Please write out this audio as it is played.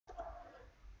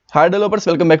Hi developers,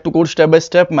 welcome back to Code Step by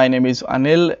Step. My name is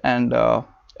Anil, and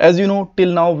as you know,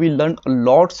 till now we learned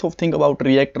lots of things about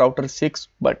React Router 6,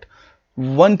 but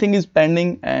one thing is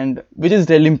pending, and which is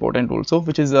really important also,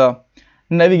 which is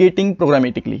navigating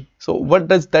programmatically. So what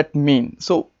does that mean?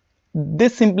 So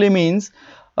this simply means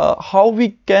how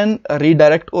we can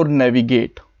redirect or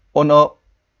navigate on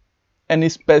any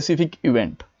specific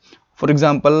event. For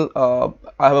example,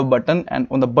 I have a button, and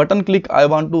on the button click I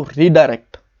want to redirect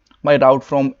my route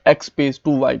from X page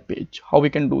to Y page. How we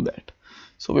can do that?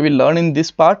 So we will learn in this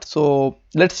part. So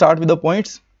let's start with the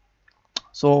points.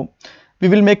 So we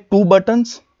will make two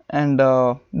buttons, and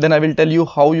then I will tell you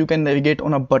how you can navigate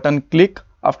on a button click.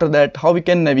 After that, how we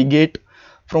can navigate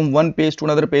from one page to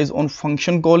another page on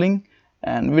function calling,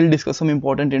 and we'll discuss some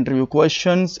important interview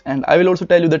questions, and I will also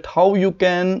tell you that how you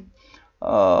can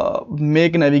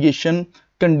make navigation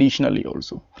conditionally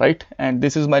also, right? And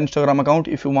this is my Instagram account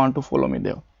if you want to follow me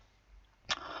there.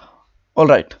 All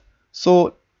right,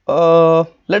 so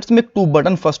let's make two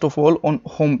buttons first of all on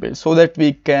home page so that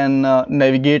we can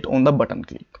navigate on the button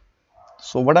click.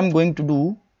 So what I'm going to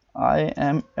do, I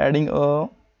am adding a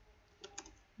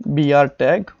br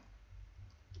tag,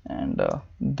 and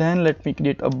then let me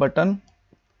create a button,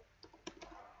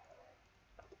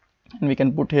 and we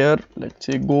can put here, let's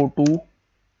say, go to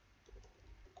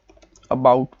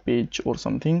about page or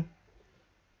something,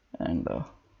 and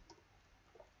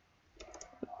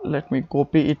let me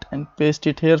copy it and paste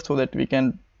it here so that we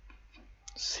can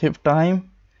save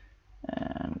time.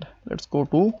 And let's go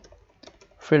to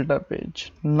filter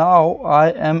page. Now I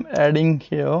am adding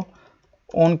here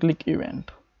on click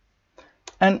event,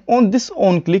 and on this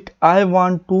on click I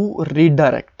want to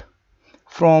redirect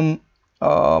from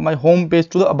my home page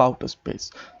to the about us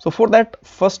page. So for that,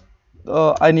 first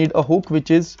I need a hook which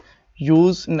is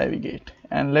use navigate,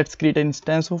 and let's create an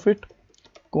instance of it,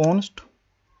 const,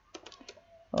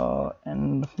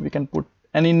 and we can put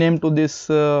any name to this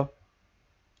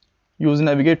use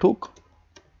navigate hook,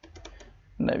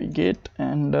 navigate,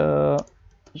 and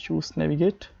use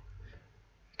navigate.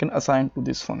 You can assign to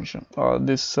this function or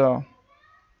this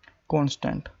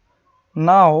constant.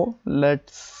 Now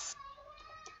let's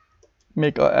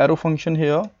make a arrow function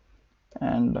here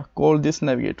and call this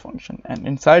navigate function, and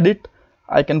inside it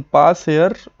I can pass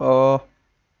here the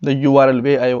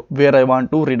URL where I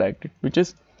want to redirect it, which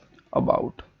is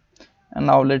about. And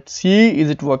now let's see, is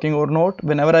it working or not?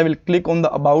 Whenever I will click on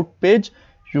the about page,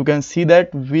 you can see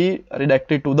that we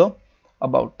redirected to the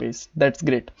about page. That's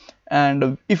great.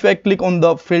 And if I click on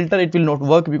the filter, it will not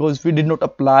work because we did not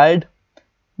apply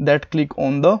that click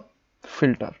on the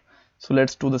filter. So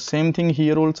let's do the same thing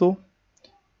here also,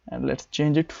 and let's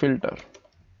change it filter.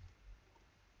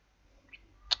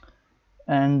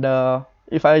 And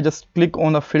if I just click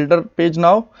on the filter page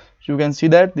now, you can see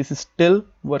that this is still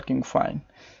working fine.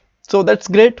 So that's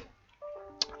great.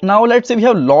 Now let's say we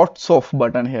have lots of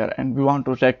button here and we want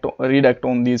to redirect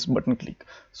on these button click.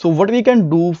 So what we can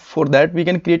do for that, we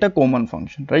can create a common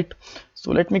function, right?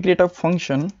 So let me create a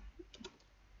function,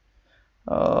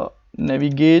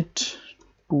 navigate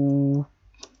to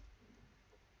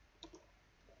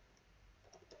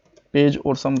page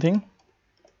or something.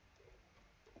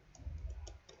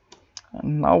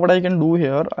 And now what I can do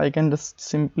here, I can just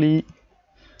simply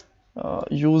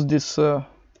use this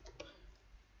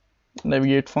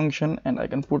navigate function, and I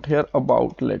can put here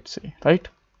about, let's say, right?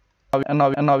 And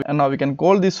now we can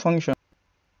call this function,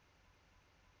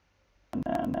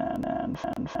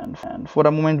 and for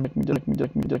a moment let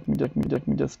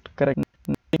me just correct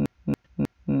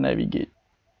navigate.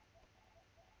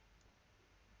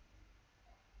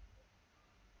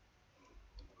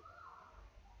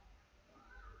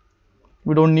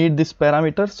 We don't need this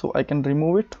parameter, so I can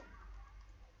remove it.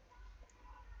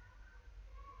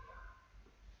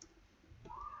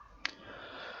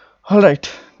 All right,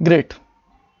 great.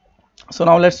 So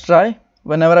now let's try.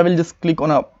 Whenever I will just click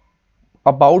on a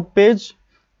about page,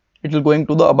 it will going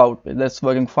to the about page. That's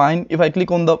working fine. If I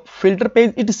click on the filter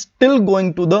page, it is still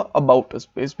going to the about us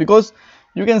page, because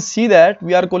you can see that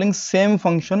we are calling same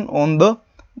function on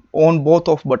both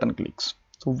of button clicks.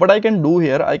 So what I can do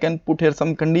here, I can put here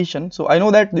some condition. So I know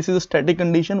that this is a static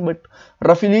condition, but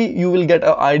roughly you will get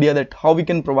an idea that how we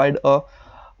can provide a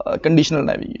conditional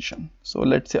navigation. So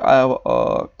let's say I have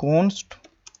a const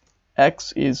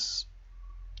x is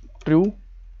true,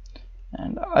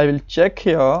 and I will check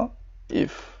here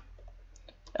if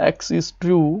x is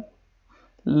true.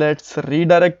 Let's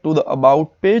redirect to the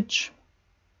about page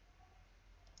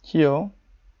here,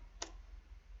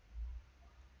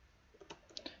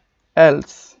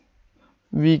 else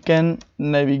we can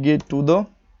navigate to the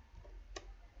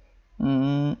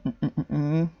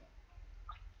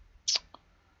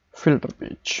filter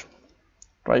page,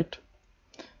 right?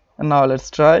 And now let's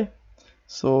try.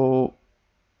 So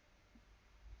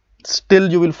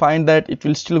still you will find that it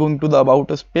will still going to the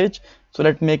about us page. So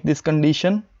let's make this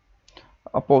condition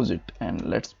opposite and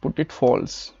let's put it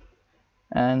false.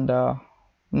 And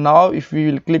now if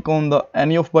we will click on the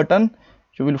any of button,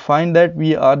 you will find that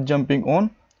we are jumping on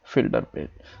filter page.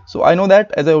 So I know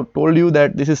that, as I told you,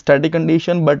 that this is static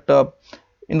condition, but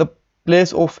in the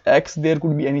place of X there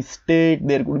could be any state,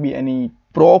 there could be any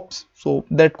props, so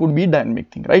that could be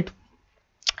dynamic thing, right?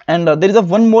 And there is a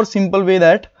one more simple way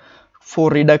that for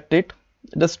redact it,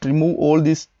 just remove all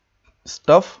this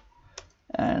stuff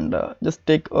and just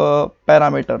take a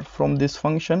parameter from this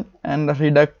function and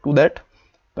redact to that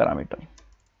parameter.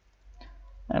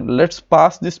 And let's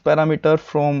pass this parameter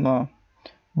from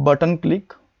button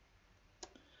click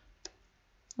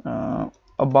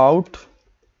about,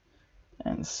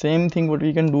 and same thing what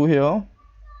we can do here,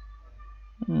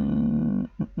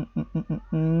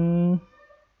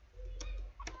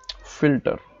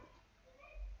 filter.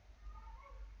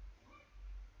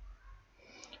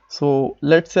 So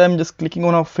let's say I'm just clicking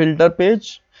on a filter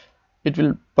page, it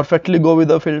will perfectly go with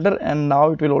the filter, and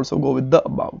now it will also go with the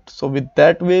about. So with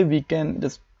that way we can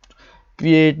just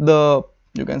create the,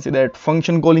 you can say that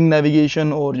function calling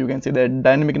navigation, or you can say that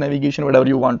dynamic navigation, whatever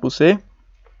you want to say.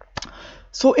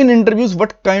 So in interviews,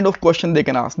 what kind of question they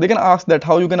can ask? They can ask that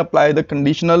how you can apply the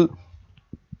conditional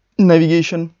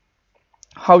navigation,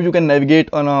 how you can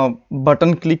navigate on a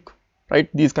button click, right?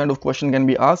 These kind of question can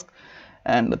be asked.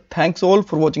 And thanks all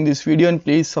for watching this video, and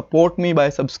please support me by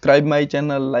subscribe my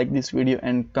channel, like this video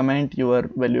and comment your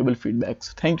valuable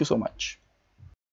feedbacks. Thank you so much.